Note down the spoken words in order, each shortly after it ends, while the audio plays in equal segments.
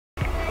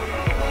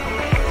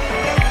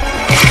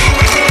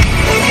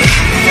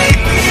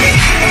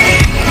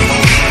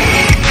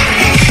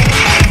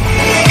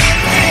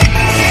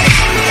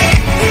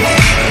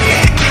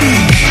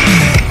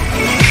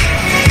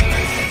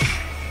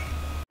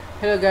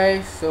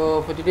guys,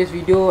 so for today's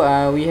video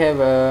we have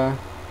a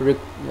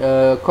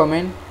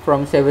comment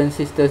from Seven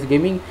Sisters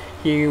Gaming.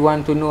 He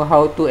want to know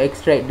how to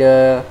extract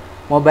the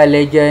Mobile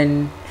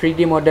Legend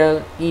 3D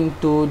model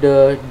into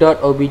the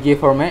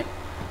 .obj format.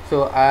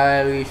 So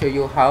I will show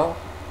you how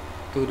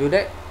to do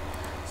that.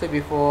 So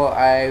before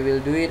I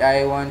will do it,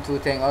 I want to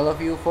thank all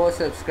of you for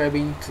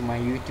subscribing to my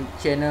YouTube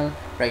channel.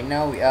 Right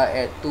now we are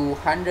at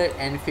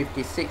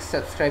 256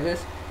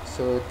 subscribers,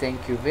 so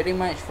thank you very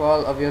much for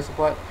all of your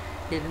support.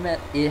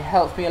 It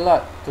helps me a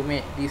lot to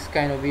make this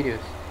kind of videos.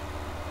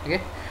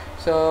 Okay,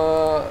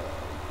 so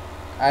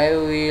I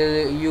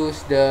will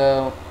use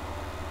the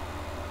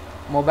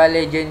Mobile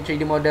Legend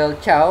 3D model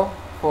Chow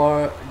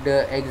for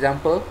the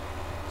example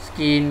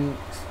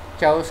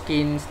Chow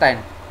skin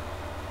stand.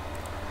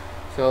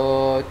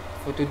 So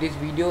for today's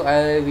video,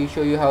 I will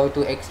show you how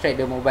to extract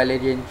the Mobile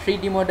Legend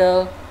 3D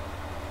model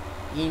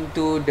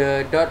into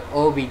the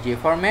 .obj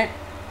format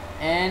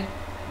and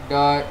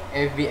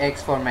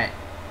 .fvx format.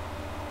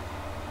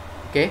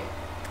 Okay,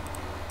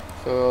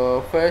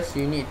 so first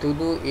you need to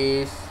do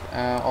is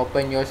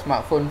open your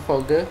smartphone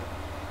folder.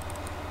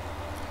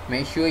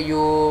 Make sure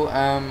you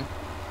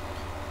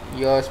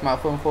your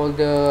smartphone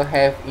folder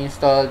have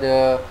installed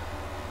the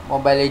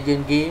Mobile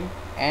Legend game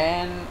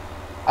and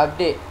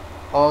update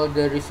all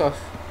the resource,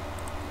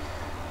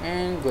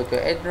 and go to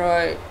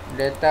Android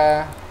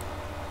data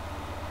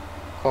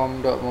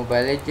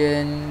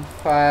com.mobilelegend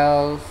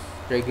files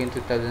Dragon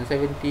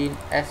 2017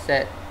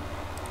 asset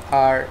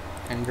art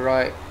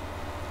Android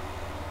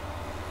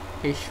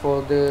H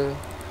folder.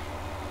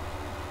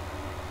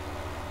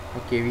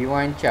 Okay, we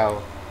want Chow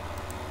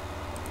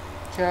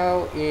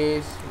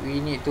is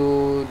we need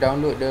to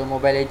download the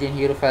Mobile Legend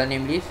hero file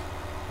name list.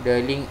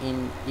 The link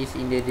is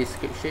in the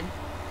description.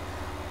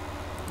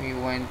 We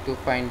want to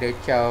find the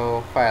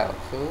Chow file,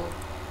 so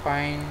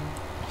find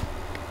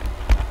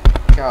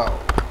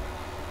Chow.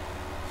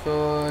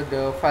 So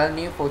the file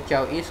name for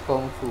Chow is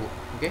Kung Fu.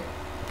 Okay,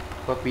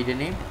 copy the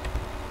name.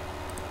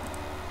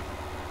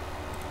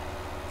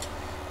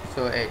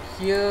 So at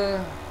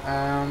here,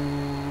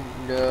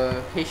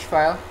 the H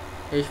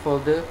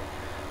folder,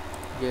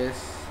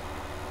 just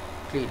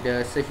click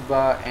the search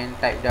bar and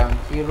type down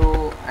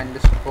hero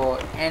underscore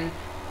and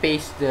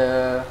paste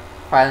the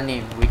file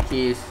name, which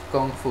is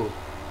Kung Fu,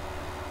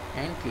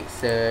 and click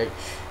search.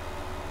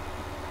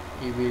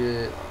 It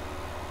will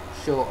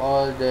show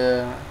all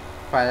the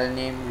file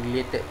name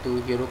related to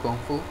hero Kung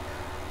Fu.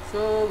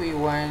 So we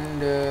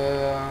want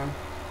the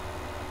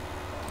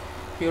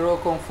hero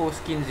Kung Fu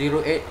skin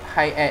 08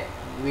 high at,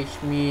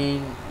 which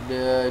means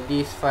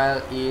this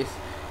file is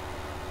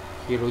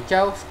hero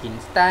Chow skin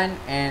stand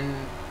and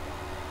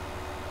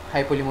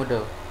high poly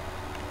model.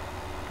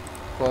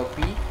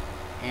 Copy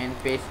and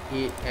paste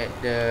it at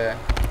the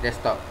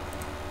desktop.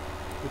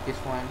 Put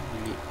this one,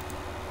 delete.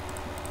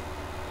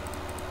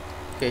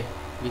 Okay,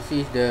 this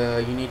is the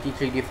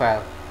unity3d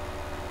file.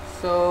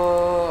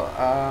 So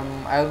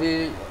I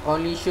will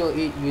only show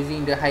it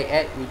using the high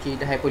at, which is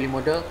the high poly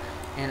model,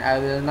 and I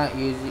will not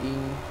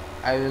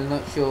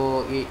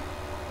show it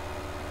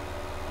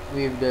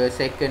with the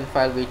second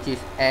file, which is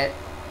at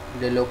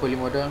the low poly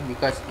model,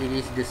 because it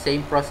is the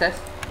same process.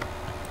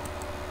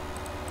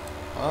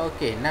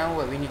 Okay, now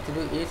what we need to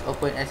do is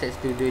open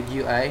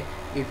AssetStudioGUI.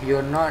 If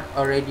you're not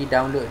already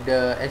download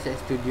the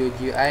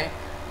AssetStudioGUI,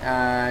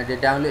 the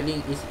download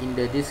link is in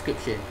the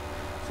description.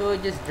 So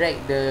just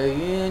drag the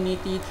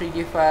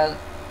unity3d file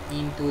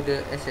into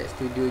the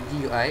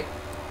AssetStudioGUI.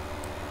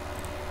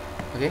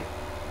 Okay,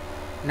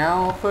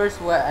 now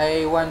first what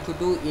I want to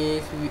do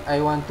is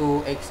I want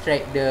to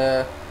extract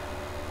the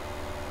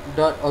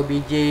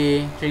 .obj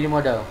 3D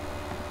model.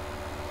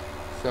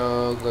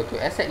 So go to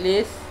asset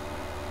list,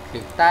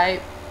 click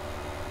type,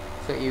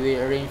 so it will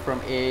arrange from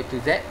A to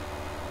Z,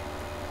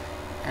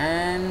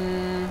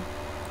 and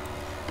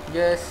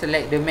just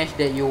select the mesh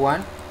that you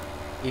want.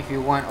 If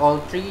you want all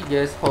three,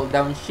 just hold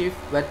down shift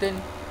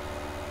button,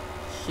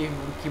 shift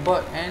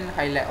keyboard, and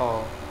highlight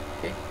all.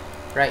 Okay,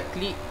 right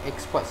click,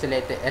 export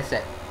selected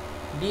asset.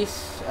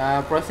 This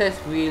process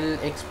will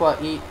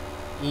export it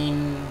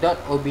in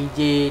 .obj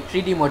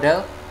 3D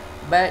model,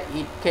 but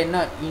it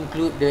cannot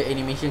include the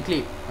animation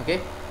clip.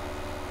 Okay,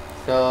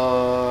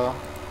 so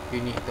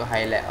you need to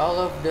highlight all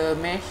of the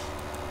mesh,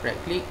 right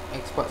click,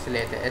 export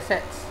selected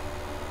assets,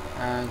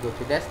 go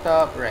to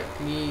desktop, right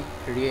click,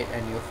 create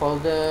a new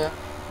folder.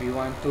 We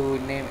want to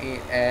name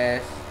it as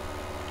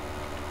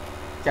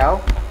Chow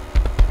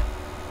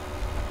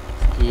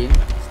skin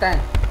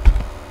stand.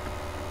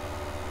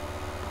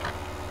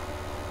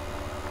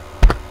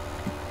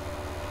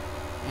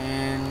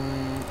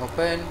 And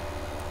open,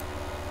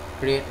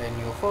 create a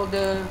new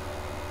folder.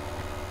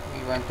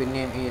 We want to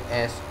name it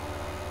as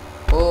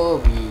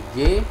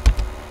obj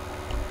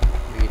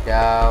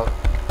without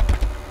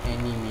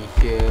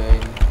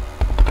animation.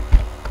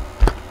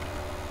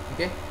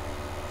 Okay,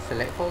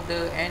 select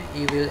folder, and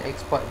it will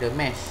export the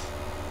mesh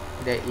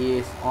that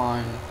is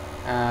on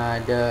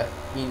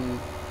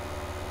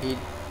it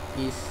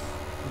is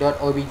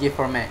 .obj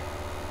format.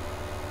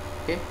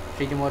 Okay,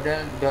 3D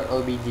model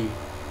 .obj.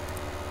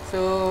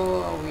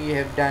 So we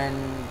have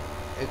done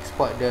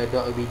export the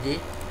dot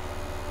obj,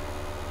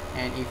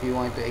 and if you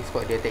want to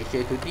export the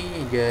texture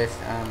 2D, just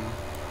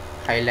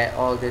highlight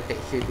all the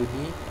texture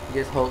 2D,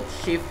 just hold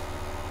shift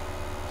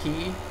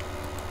key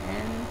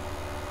and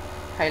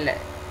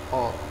highlight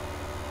all.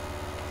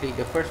 Click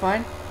the first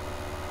one,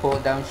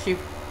 hold down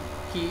shift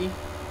key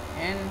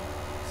and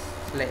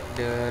select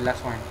the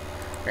last one.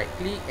 Right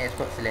click,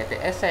 export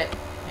selected asset,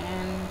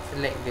 and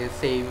select the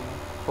same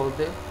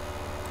folder,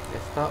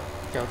 desktop,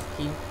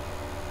 skin,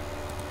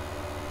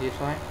 this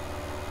one,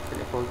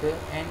 select folder,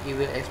 and it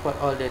will export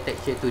all the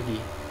texture 2D.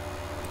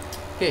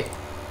 Okay,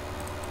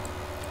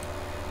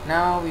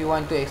 now we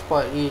want to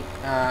export it,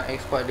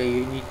 export the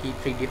Unity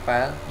 3D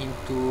file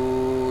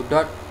into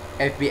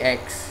 .fbx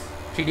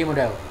 3D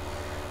model.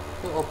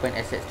 So open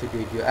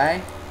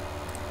AssetStudioGUI,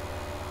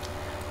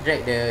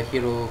 drag the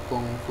hero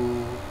kung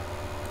fu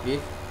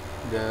with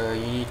the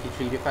Unity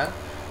 3D file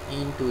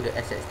into the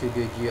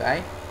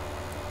AssetStudioGUI,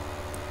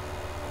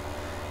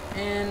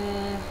 and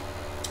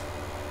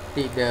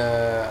take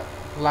the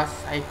plus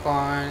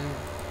icon,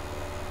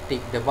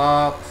 tick the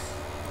box,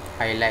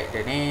 highlight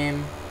the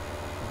name,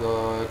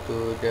 go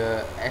to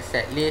the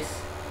asset list,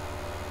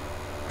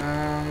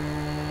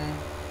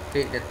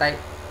 click the type.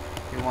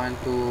 You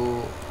want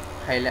to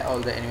highlight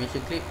all the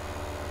animation clip,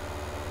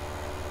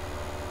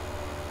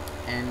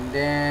 and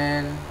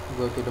then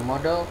go to the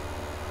model,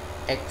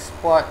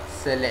 export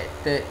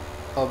selected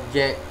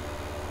objects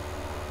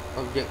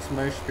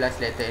merge plus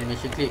selected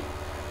animation clip.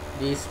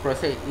 This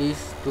process is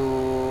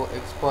to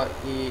export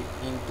it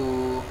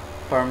into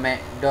format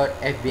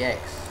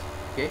 .fbx.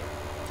 Okay,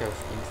 choose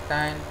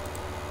instant,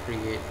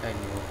 create a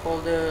new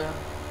folder,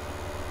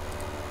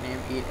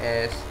 name it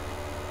as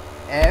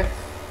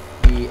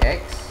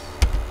fbx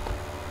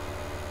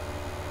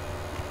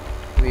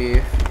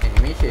with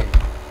animation.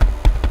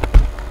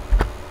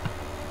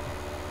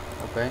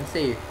 Open,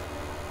 save.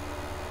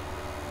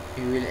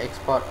 You will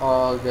export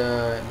all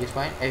this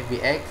one,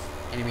 fbx,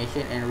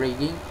 animation and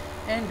rigging,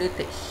 and the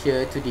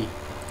texture 2D.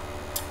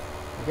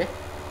 Okay,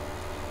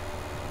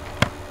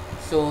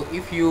 so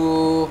if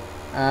you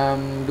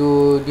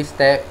do this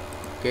step,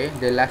 okay,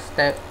 the last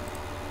step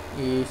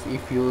is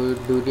if you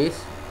do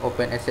this,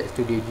 open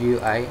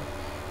AssetStudioGUI,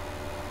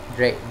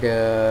 drag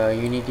the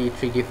Unity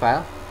 3D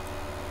file.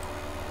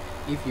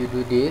 If you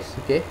do this,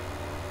 okay,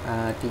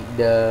 tick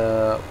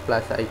the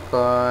plus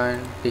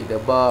icon, tick the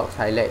box,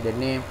 highlight the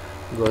name,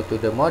 go to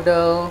the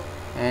model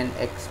and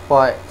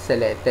export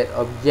selected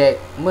object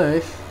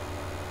merge,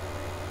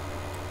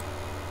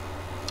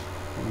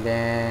 and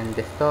then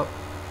desktop,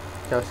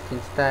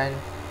 instant,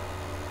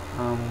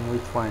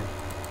 which one,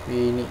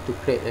 we need to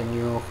create a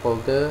new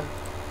folder,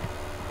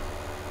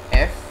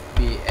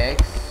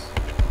 fbx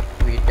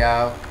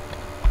without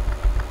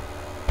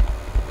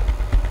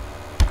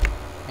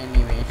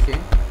animation.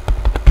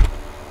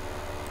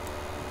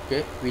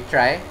 Okay, we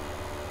try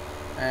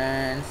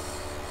and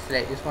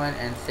select this one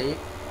and save,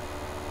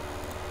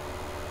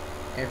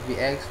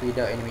 fbx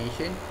without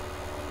animation.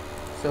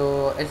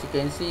 So as you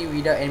can see,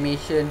 without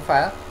animation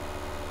file,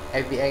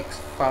 fbx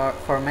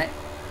format,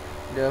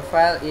 the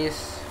file is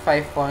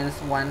 5.17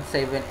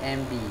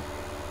 MB,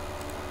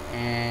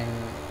 and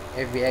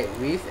fbx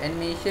with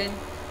animation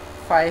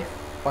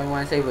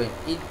 5.17.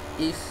 it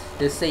is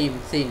the same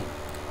thing.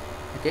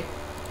 Okay,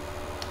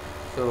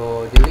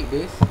 so delete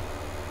this,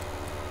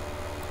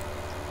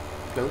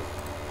 close,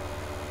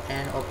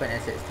 and open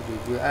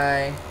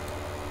AssetStudioGUI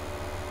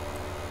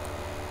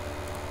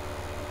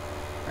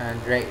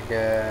and drag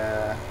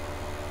the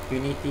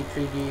Unity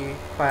 3D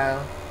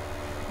file,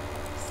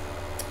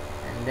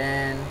 and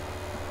then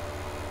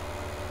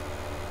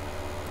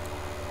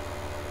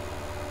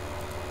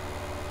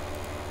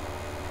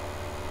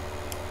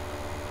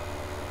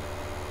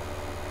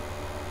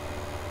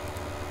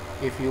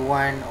if you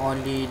want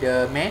only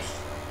the mesh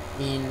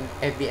in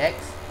fbx,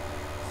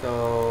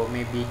 so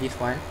maybe this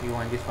one, you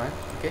want this one.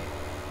 Okay,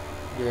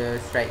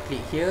 just right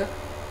click here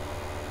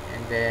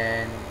and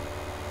then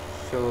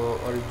show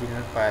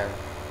original file.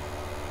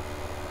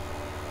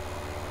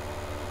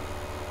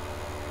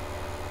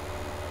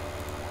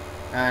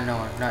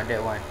 No, not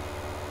that one.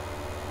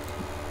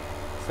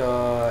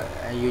 So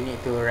you need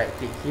to right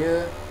click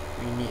here,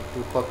 we need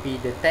to copy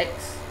the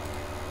text,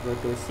 go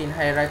to scene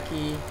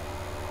hierarchy,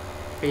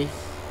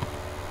 paste,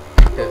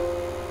 enter.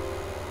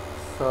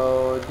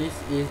 So this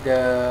is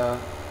the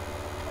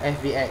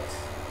fbx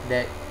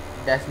that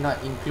does not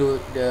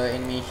include the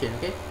animation.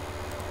 Okay,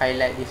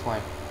 highlight this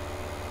one,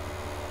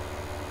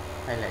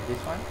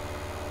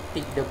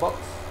 tick the box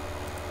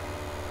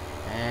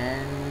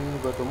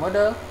and go to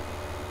model,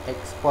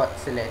 export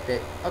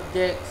selected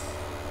objects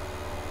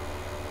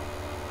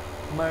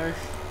merge,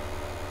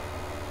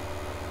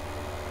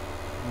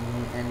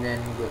 and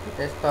then go to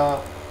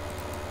desktop,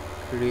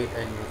 create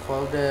a new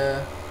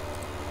folder,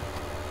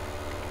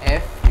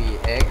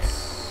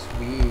 fbx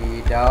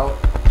without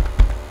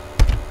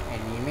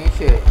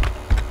animation,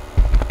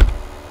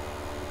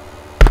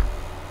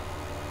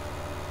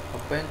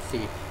 open,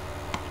 save.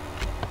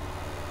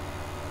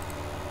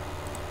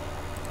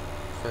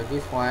 So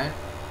this one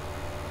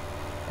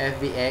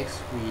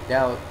FBX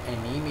without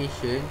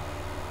animation,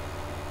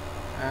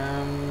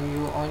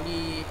 you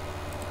only,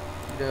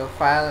 the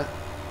file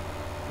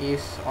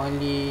is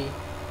only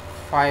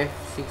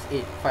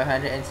 568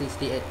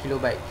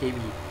 kilobyte KB.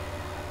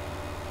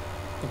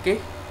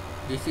 Okay,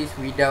 this is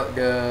without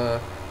the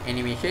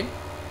animation,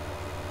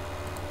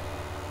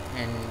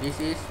 and this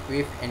is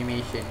with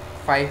animation,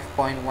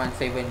 5.17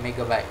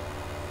 megabyte.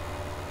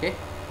 Okay,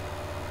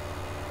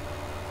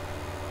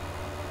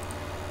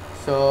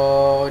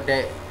 so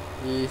that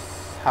is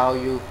how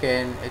you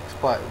can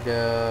export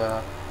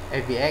the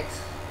FBX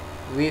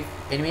with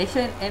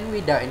animation and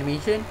without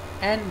animation,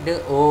 and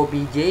the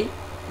OBJ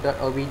dot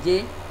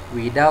obj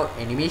without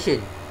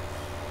animation.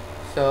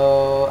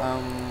 So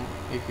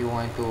if you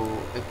want to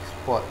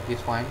export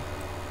this one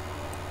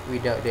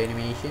without the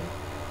animation,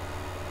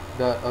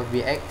 dot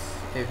obj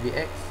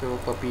FBX, so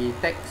copy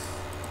text,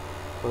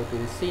 go to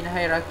the scene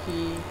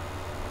hierarchy,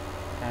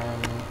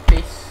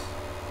 paste,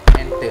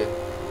 enter.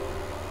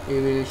 It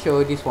will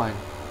show this one.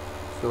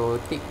 So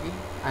tick,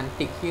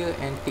 untick here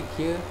and tick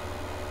here.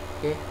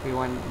 Okay, we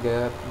want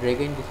the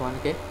dragon, this one.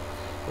 Okay,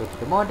 go to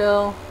the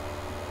model,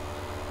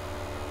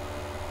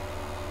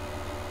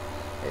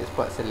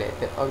 export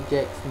selected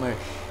objects, merge,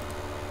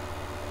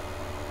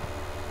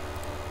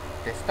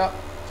 desktop,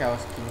 chow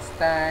skin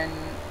stand.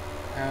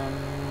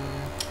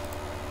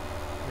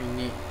 We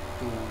need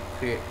to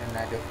create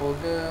another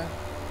folder,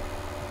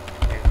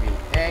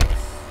 FBX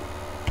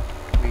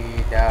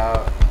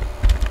without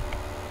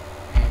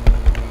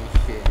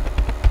animation.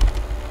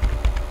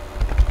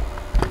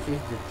 This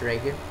is the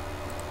dragon.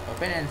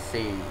 Open and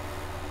save.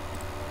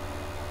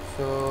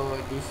 So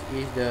this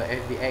is the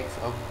FBX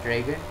of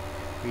dragon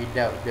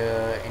without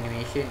the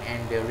animation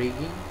and the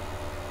rigging.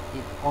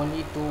 It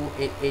only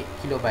 288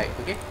 kilobyte.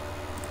 Okay,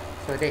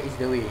 so that is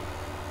the way.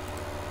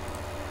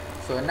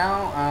 So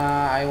now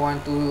I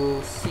want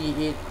to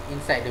see it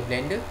inside the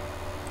Blender.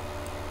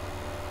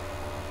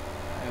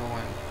 I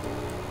want to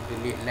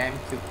delete lamp,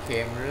 cube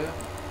camera,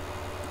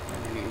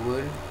 delete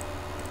world.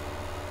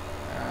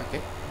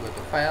 Okay, go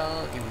to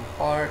file,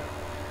 import.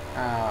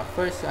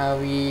 First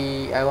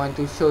I want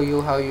to show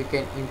you how you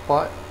can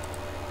import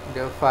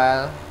the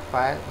file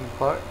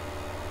import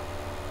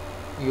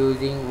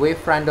using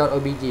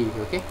wavefront.obj.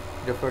 Okay,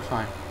 the first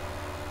one,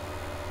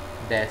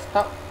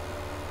 desktop,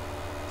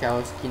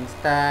 chow skin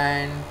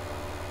stand,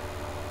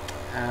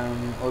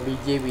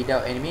 obj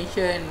without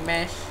animation,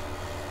 mesh.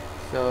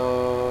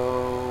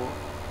 So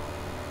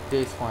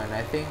this one,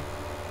 I think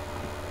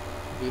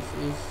this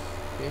is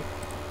okay,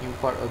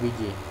 import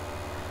obj.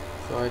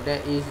 So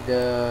that is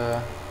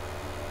the,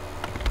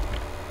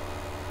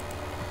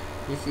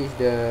 this is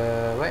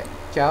the what,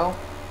 chow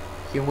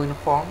human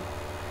form,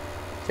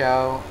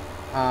 chow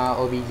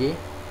obj.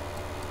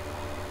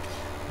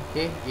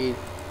 Okay, it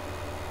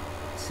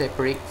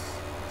separates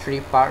 3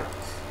 parts.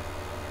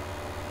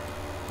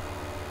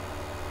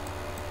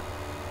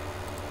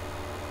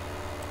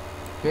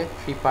 Okay,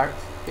 3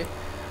 parts. Okay,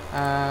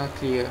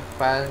 clear,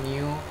 file,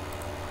 new.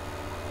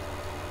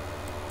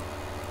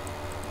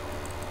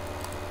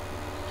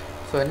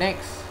 So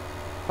next,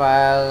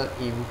 file,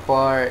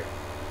 import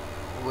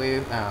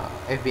with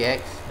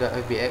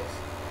FBX.FBX,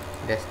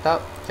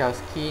 desktop, chow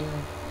skin,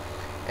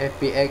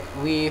 FBX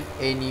with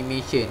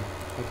animation.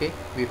 Okay,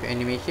 with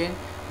animation,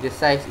 the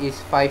size is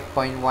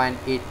 5.18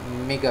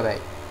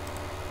 megabyte.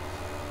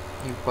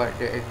 Import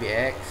the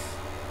FBX.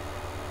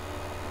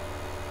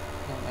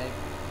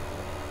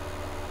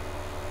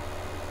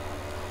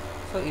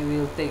 So it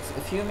will take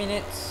a few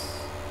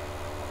minutes.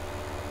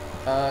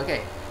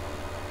 Okay,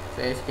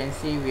 so as you can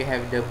see, we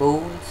have the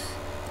bones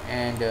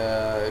and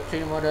the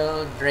 3D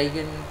model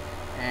dragon,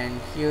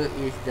 and here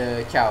is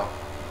the chow.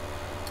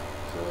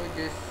 So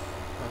just,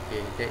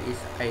 okay, that is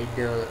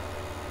idle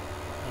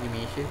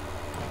animation.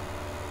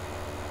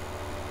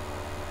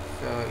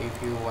 So if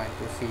you want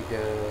to see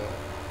the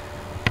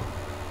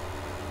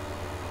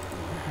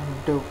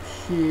dope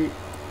sheet,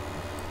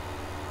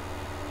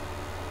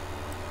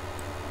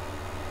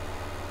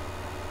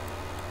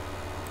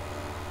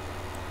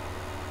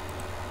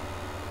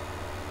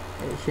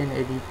 action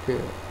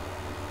editor,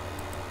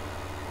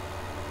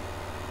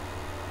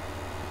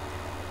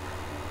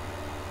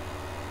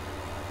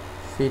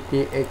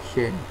 city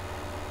action.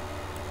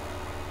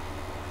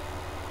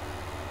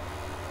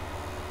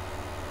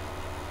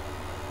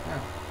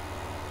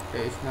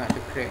 That is not the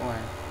correct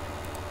one.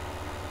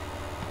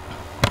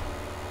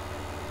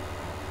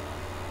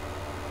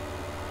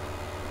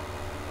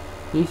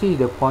 This is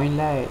the point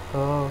light.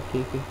 Oh,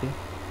 okay.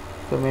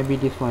 So maybe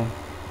this one.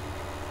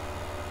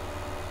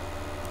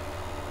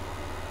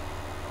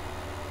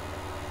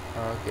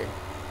 Okay,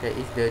 that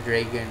is the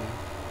dragon.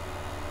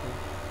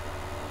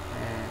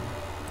 And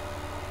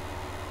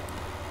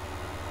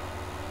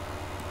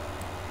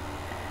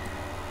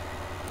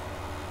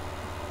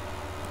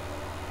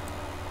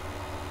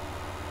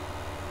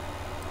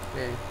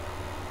okay.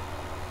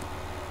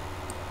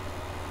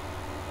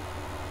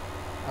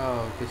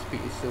 Oh, the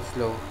speed is so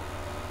slow.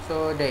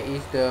 So that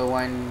is the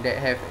one that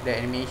have the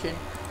animation.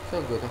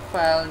 So go to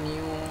file,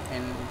 new,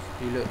 and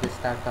reload the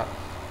startup.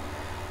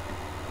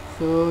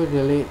 So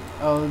delete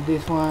all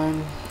this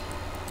one.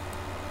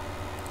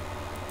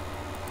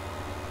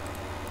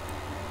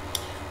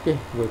 Okay,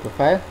 go to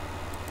file,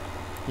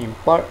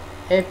 import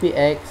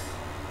FBX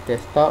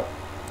desktop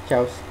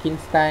chow skin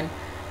stand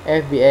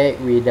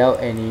FBX without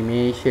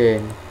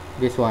animation,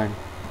 this one.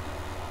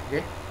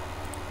 Okay,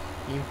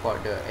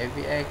 import the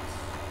FBX.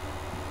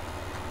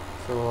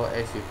 So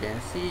as you can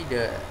see,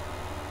 the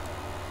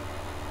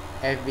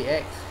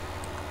FBX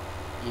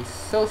is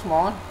so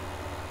small.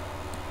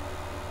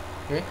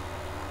 Okay,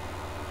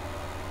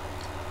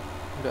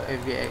 the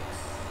FBX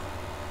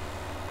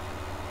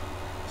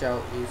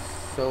chow is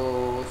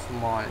so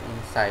small in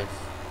size.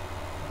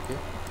 Okay,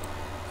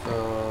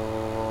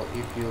 so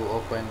if you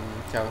open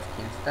chow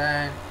skin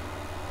stand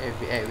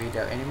FBX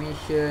without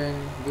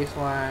animation, this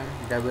one,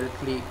 double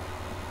click.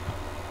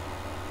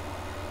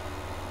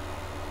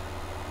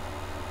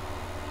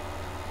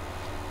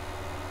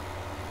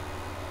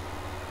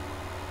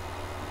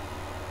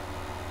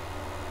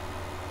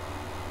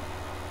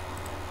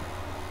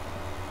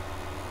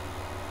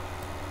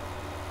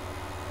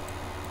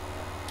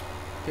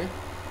 Okay,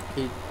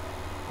 it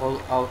all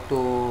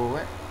auto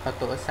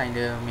assign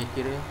the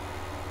material,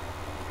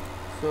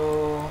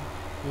 so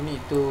you need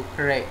to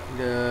correct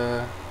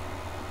the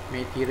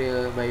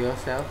material by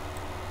yourself,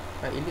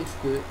 but it looks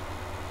good.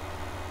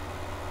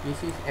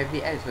 This is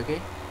FBX, okay,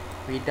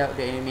 without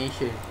the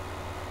animation,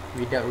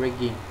 without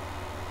rigging.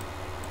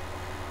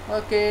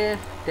 Okay,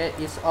 that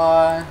is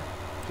all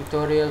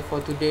tutorial for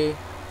today.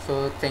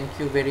 So thank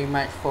you very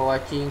much for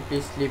watching.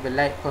 Please leave a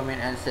like, comment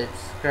and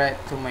subscribe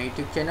to my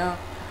YouTube channel.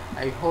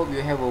 I hope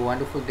you have a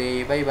wonderful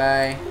day. Bye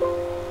bye.